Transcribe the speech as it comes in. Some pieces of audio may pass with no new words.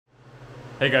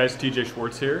Hey guys, TJ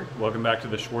Schwartz here. Welcome back to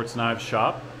the Schwartz Knives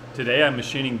shop. Today I'm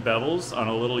machining bevels on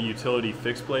a little utility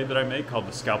fixed blade that I make called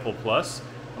the Scalpel Plus.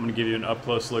 I'm going to give you an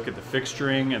up-close look at the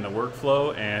fixturing and the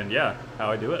workflow and yeah,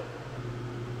 how I do it.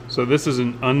 So this is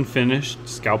an unfinished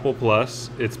Scalpel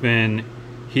Plus. It's been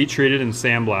heat treated and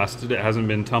sandblasted. It hasn't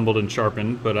been tumbled and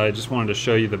sharpened, but I just wanted to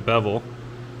show you the bevel.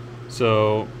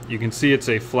 So you can see it's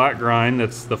a flat grind.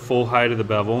 That's the full height of the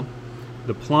bevel.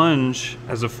 The plunge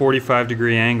has a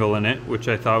 45-degree angle in it, which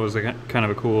I thought was kind of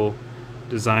a cool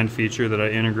design feature that I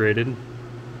integrated.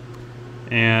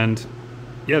 And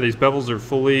yeah, these bevels are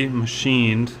fully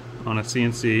machined on a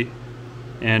CNC,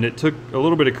 and it took a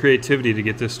little bit of creativity to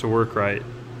get this to work right.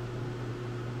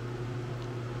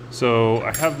 So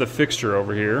I have the fixture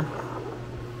over here.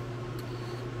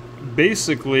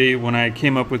 Basically, when I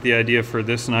came up with the idea for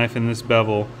this knife and this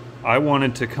bevel, I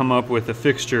wanted to come up with a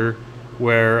fixture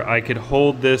where I could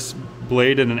hold this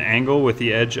blade at an angle with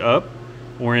the edge up,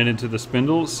 oriented to the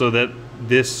spindle, so that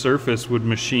this surface would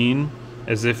machine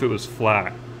as if it was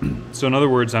flat. So in other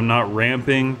words, I'm not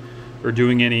ramping or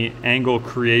doing any angle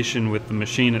creation with the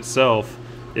machine itself.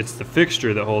 It's the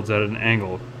fixture that holds at an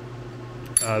angle.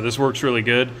 This works really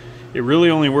good. It really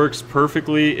only works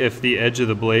perfectly if the edge of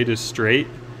the blade is straight.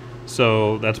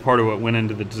 So that's part of what went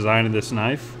into the design of this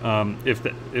knife. If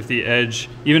the edge,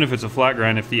 even if it's a flat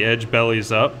grind, if the edge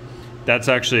bellies up, that's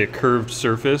actually a curved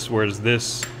surface, whereas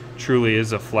this truly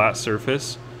is a flat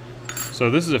surface. So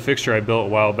this is a fixture I built a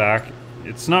while back.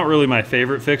 It's not really my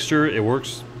favorite fixture. It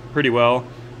works pretty well.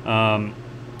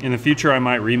 In the future I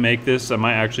might remake this. I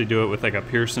might actually do it with like a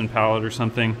Pearson pallet or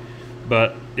something.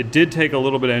 But it did take a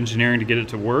little bit of engineering to get it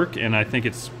to work, and I think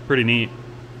it's pretty neat.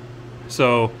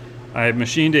 So I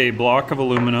machined a block of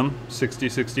aluminum,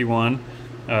 6061,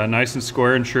 nice and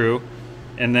square and true.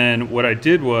 And then what I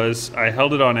did was I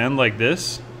held it on end like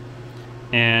this,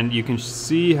 and you can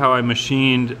see how I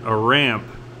machined a ramp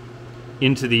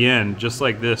into the end, just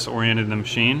like this, oriented the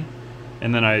machine.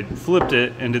 And then I flipped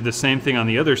it and did the same thing on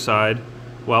the other side,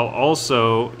 while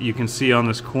also you can see on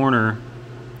this corner,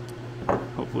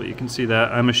 hopefully you can see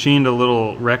that, I machined a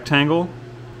little rectangle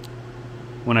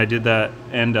when I did that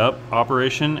end up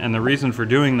operation. And the reason for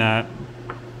doing that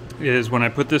is when I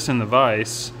put this in the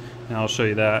vise, and I'll show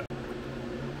you that.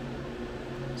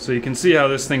 So you can see how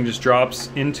this thing just drops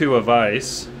into a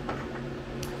vise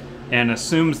and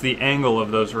assumes the angle of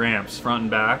those ramps front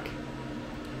and back,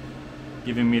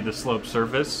 giving me the sloped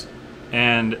surface.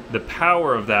 And the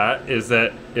power of that is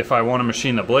that if I want to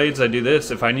machine the blades, I do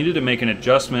this. If I needed to make an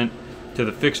adjustment to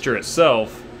the fixture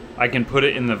itself, I can put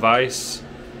it in the vise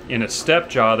in a step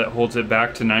jaw that holds it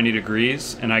back to 90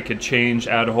 degrees, and I could change,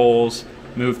 add holes,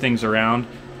 move things around,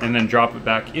 and then drop it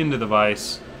back into the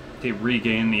vise to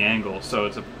regain the angle. So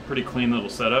it's a pretty clean little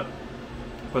setup.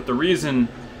 But the reason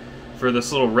for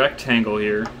this little rectangle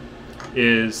here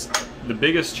is the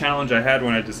biggest challenge I had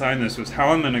when I designed this was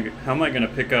how am I going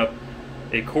to pick up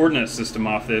a coordinate system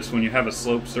off this when you have a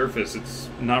sloped surface? It's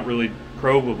not really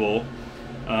probable.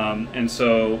 And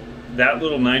so that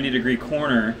little 90-degree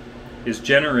corner is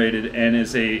generated and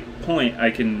is a point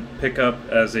I can pick up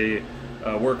as a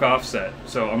work offset.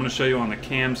 So I'm going to show you on the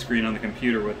cam screen on the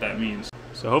computer what that means.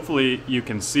 So hopefully you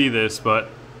can see this, but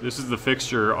this is the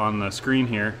fixture on the screen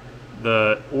here.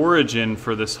 The origin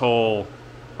for this whole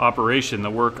operation,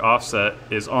 the work offset,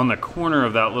 is on the corner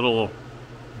of that little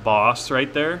boss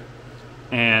right there.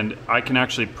 And I can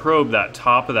actually probe that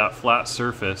top of that flat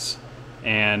surface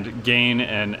and gain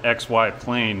an XY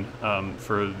plane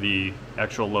for the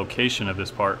actual location of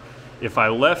this part. If I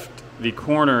left the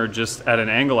corner just at an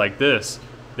angle like this,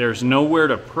 there's nowhere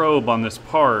to probe on this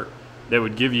part that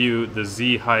would give you the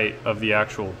Z height of the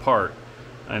actual part.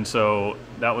 And so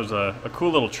that was a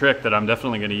cool little trick that I'm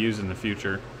definitely going to use in the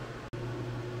future.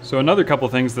 So another couple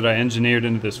things that I engineered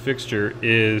into this fixture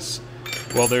is,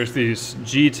 well, there's these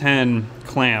G10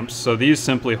 clamps. So these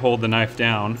simply hold the knife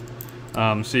down.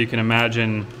 So you can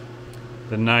imagine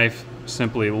the knife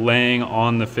simply laying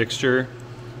on the fixture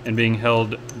and being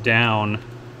held down,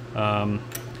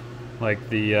 like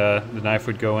the knife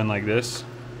would go in like this.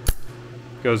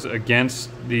 Goes against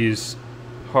these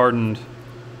hardened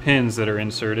pins that are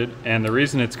inserted. And the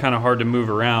reason it's kind of hard to move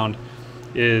around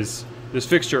is this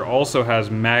fixture also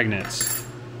has magnets.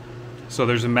 So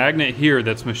there's a magnet here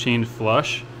that's machined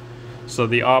flush. So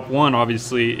the op1,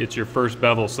 obviously it's your first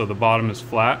bevel, so the bottom is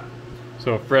flat.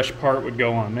 So a fresh part would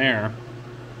go on there.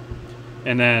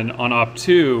 And then on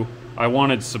op2, I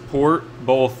wanted support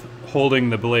both holding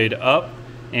the blade up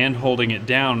and holding it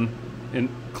down and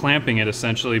clamping it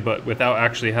essentially, but without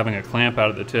actually having a clamp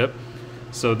out of the tip.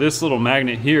 So this little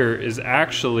magnet here is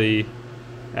actually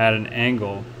at an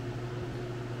angle.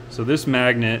 So this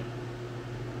magnet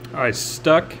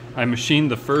I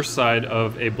machined the first side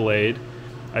of a blade.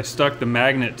 I stuck the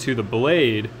magnet to the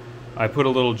blade. I put a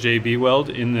little JB weld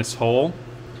in this hole,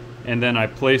 and then I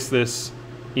placed this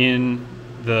in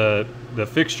the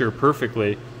fixture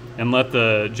perfectly and let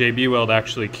the JB weld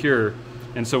actually cure.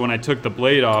 And so when I took the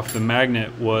blade off, the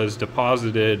magnet was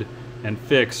deposited and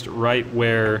fixed right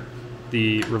where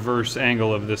the reverse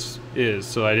angle of this is.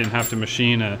 So I didn't have to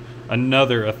machine a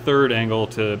third angle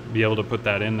to be able to put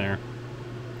that in there.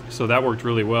 So that worked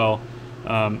really well.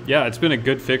 Yeah, it's been a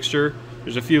good fixture.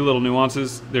 There's a few little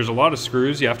nuances. There's a lot of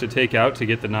screws you have to take out to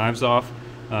get the knives off.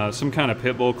 Some kind of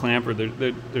pit bull clamp, or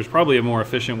there's probably a more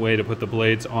efficient way to put the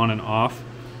blades on and off.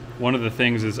 One of the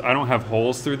things is I don't have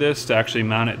holes through this to actually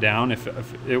mount it down. If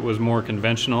it was more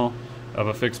conventional of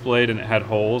a fixed blade and it had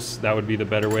holes, that would be the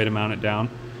better way to mount it down.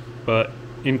 But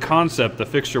in concept, the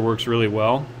fixture works really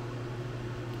well,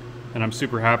 and I'm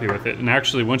super happy with it. And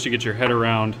actually, once you get your head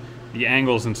around the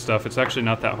angles and stuff, it's actually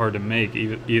not that hard to make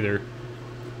either.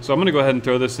 So I'm going to go ahead and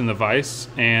throw this in the vise,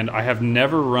 and I have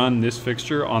never run this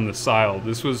fixture on the Sile.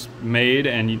 This was made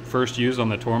and first used on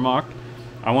the Tormach.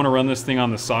 I want to run this thing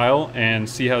on the Sile and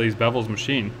see how these bevels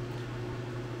machine.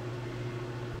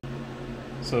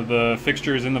 So the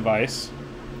fixture is in the vise.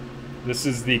 This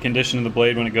is the condition of the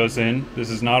blade when it goes in. This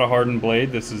is not a hardened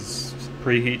blade, this is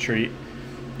pre-heat treat.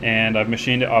 And I've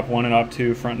machined it op 1 and op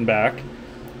 2 front and back.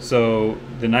 So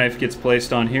the knife gets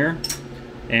placed on here,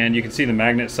 and you can see the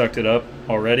magnet sucked it up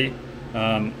already.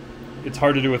 It's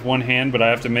hard to do with one hand, but I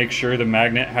have to make sure the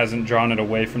magnet hasn't drawn it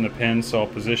away from the pin, so I'll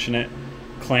position it,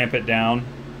 clamp it down,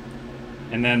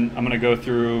 and then I'm going to go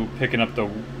through picking up the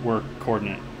work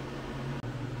coordinate.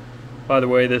 By the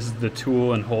way, this is the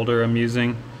tool and holder I'm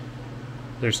using.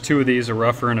 There's two of these, a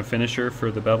rougher and a finisher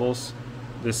for the bevels.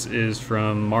 This is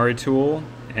from Mari Tool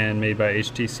and made by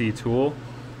HTC Tool.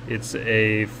 It's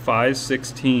a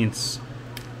 5/16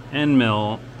 end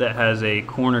mill that has a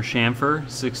corner chamfer,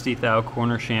 60 thou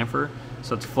corner chamfer.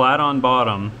 So it's flat on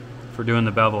bottom for doing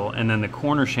the bevel, and then the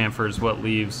corner chamfer is what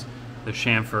leaves the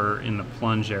chamfer in the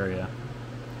plunge area.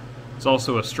 It's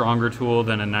also a stronger tool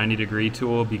than a 90-degree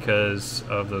tool because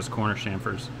of those corner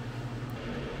chamfers.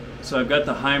 So I've got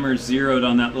the Heimer zeroed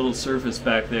on that little surface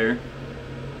back there.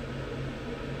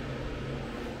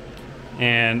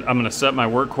 And I'm going to set my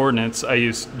work coordinates. I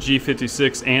use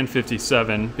G56 and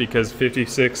 57 because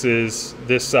 56 is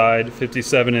this side,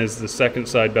 57 is the second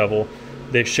side bevel.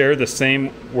 They share the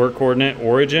same work coordinate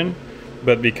origin,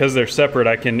 but because they're separate,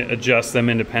 I can adjust them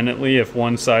independently if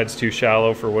one side's too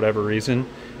shallow for whatever reason,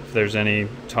 if there's any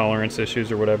tolerance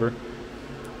issues or whatever.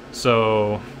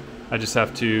 So I just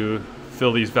have to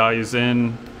fill these values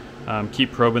in,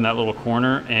 keep probing that little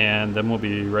corner, and then we'll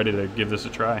be ready to give this a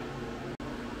try.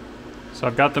 So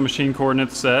I've got the machine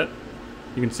coordinates set.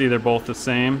 You can see they're both the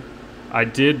same. I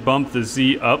did bump the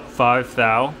Z up 5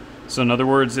 thou. So in other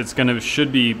words, it's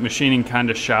should be machining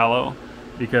kind of shallow,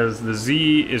 because the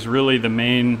Z is really the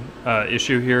main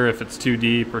issue here. If it's too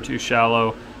deep or too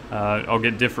shallow, I'll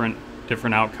get different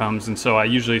outcomes. And so I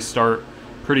usually start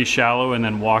pretty shallow and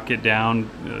then walk it down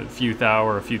a few thou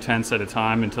or a few tenths at a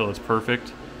time until it's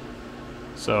perfect.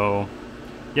 So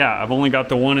yeah, I've only got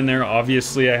the one in there.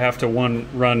 Obviously I have to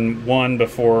run one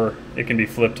before it can be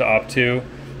flipped to op 2.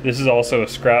 This is also a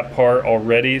scrap part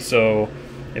already, so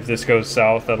if this goes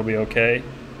south, that'll be okay.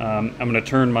 I'm going to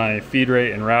turn my feed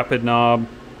rate and rapid knob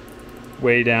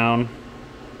way down.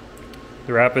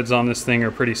 The rapids on this thing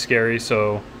are pretty scary,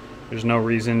 so there's no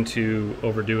reason to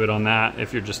overdo it on that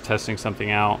if you're just testing something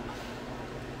out.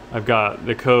 I've got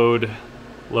the code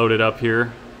loaded up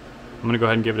here. I'm going to go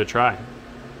ahead and give it a try.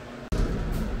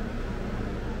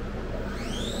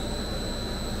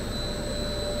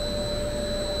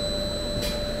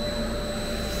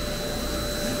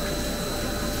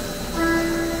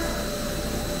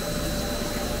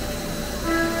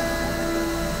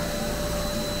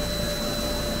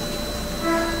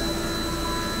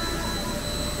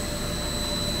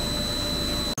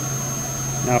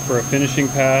 Now for a finishing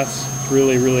pass, it's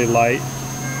really, really light.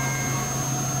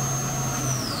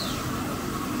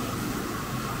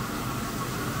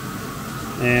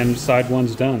 And side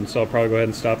one's done, so I'll probably go ahead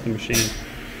and stop the machine.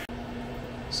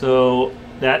 So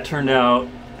that turned out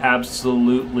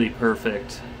absolutely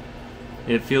perfect.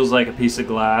 It feels like a piece of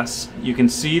glass. You can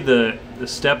see the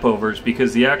step overs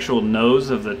because the actual nose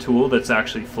of the tool that's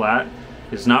actually flat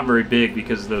is not very big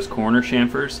because of those corner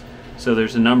chamfers. So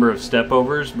there's a number of step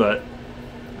overs, but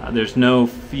there's no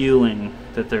feeling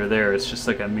that they're there. It's just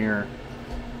like a mirror.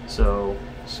 So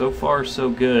far so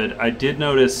good. I did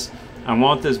notice I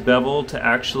want this bevel to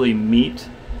actually meet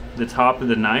the top of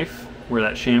the knife where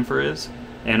that chamfer is,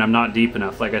 and I'm not deep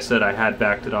enough. Like I said, I had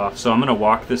backed it off. So I'm going to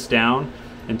walk this down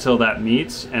until that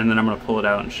meets, and then I'm going to pull it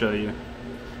out and show you.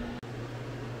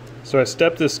 So I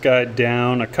stepped this guy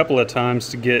down a couple of times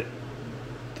to get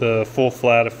the full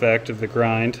flat effect of the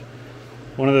grind.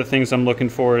 One of the things I'm looking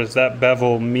for is that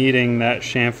bevel meeting that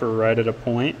chamfer right at a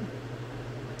point.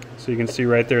 So you can see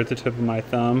right there at the tip of my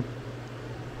thumb.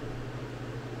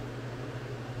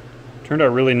 Turned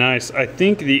out really nice. I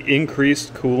think the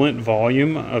increased coolant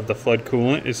volume of the flood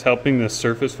coolant is helping the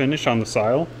surface finish on the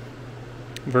sile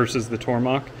versus the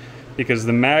Tormach, because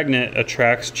the magnet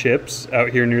attracts chips out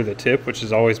here near the tip, which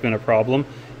has always been a problem,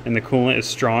 and the coolant is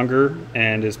stronger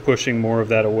and is pushing more of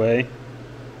that away.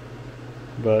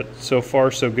 But so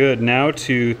far so good. Now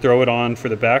to throw it on for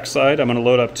the backside, I'm going to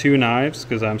load up 2 knives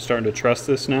because I'm starting to trust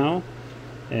this now,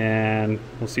 and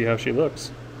we'll see how she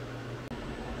looks.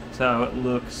 That's how it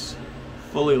looks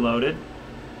fully loaded.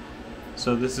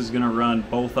 So this is going to run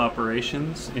both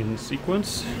operations in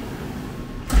sequence.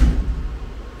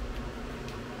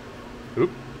 Oop,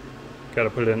 gotta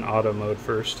put it in auto mode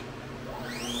first.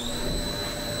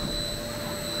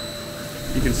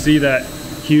 You can see that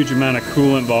huge amount of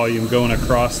coolant volume going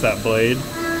across that blade.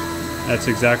 That's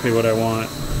exactly what I want.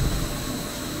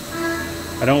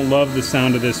 I don't love the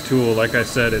sound of this tool. Like I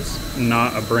said, it's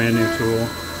not a brand new tool.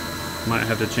 Might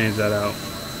have to change that out.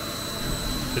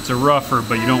 It's a rougher,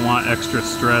 but you don't want extra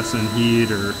stress and heat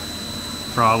or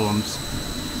problems.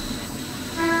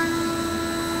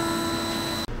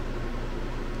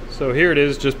 So here it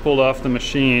is, just pulled off the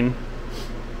machine.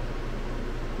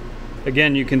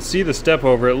 Again, you can see the step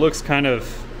over. It looks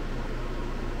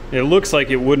like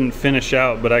it wouldn't finish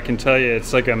out, but I can tell you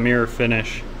it's like a mirror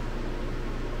finish.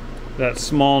 That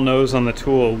small nose on the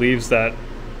tool leaves that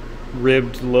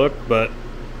ribbed look, but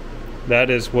that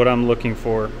is what I'm looking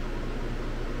for.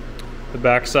 The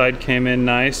backside came in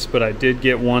nice, but I did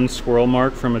get one squirrel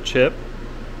mark from a chip.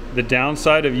 The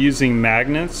downside of using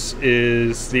magnets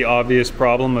is the obvious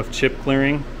problem of chip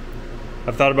clearing.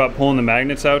 I've thought about pulling the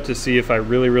magnets out to see if I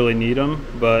really need them,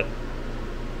 but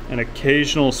an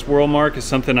occasional swirl mark is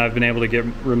something I've been able to get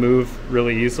removed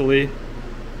really easily.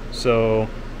 So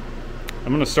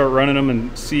I'm gonna start running them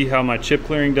and see how my chip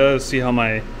clearing does, see how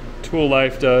my tool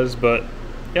life does, but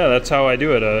yeah, that's how I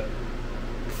do it. A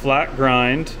flat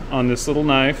grind on this little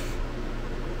knife,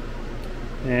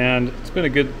 and it's been a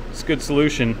good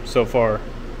solution so far.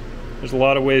 There's a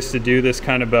lot of ways to do this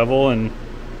kind of bevel, and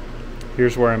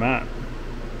here's where I'm at.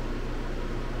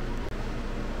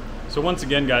 So once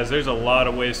again, guys, there's a lot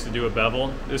of ways to do a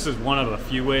bevel. This is one of a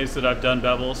few ways that I've done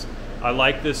bevels. I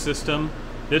like this system.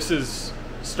 This is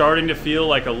starting to feel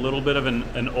like a little bit of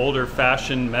an older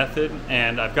fashioned method,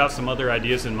 and I've got some other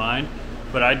ideas in mind,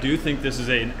 but I do think this is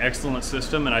an excellent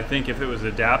system, and I think if it was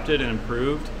adapted and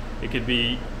improved, it could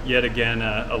be yet again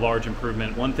a large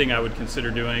improvement. One thing I would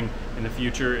consider doing in the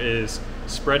future is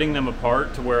spreading them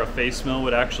apart to where a face mill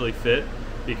would actually fit,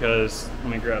 because,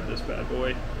 let me grab this bad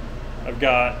boy. I've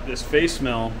got this face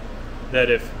mill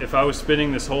that if I was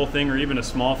spinning this whole thing, or even a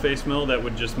small face mill that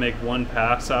would just make one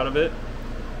pass out of it,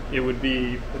 it would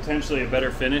be potentially a better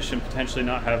finish and potentially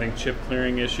not having chip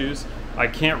clearing issues. I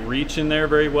can't reach in there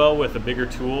very well with a bigger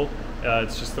tool.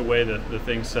 It's just the way that the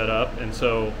thing's set up, and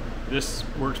so this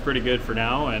works pretty good for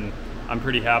now, and I'm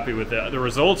pretty happy with it. The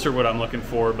results are what I'm looking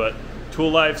for, but tool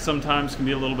life sometimes can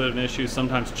be a little bit of an issue.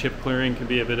 Sometimes chip clearing can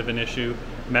be a bit of an issue.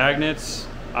 Magnets,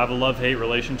 I have a love-hate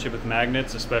relationship with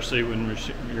magnets, especially when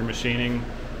you're machining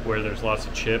where there's lots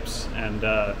of chips, and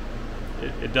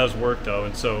it does work though,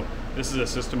 and so this is a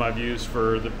system I've used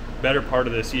for the better part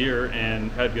of this year and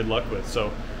had good luck with.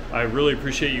 So I really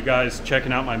appreciate you guys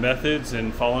checking out my methods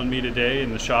and following me today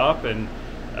in the shop, and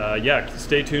yeah,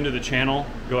 stay tuned to the channel.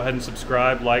 Go ahead and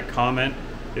subscribe, like, comment.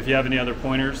 If you have any other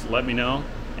pointers, let me know,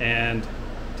 and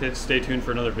stay tuned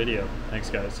for another video. Thanks,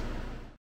 guys.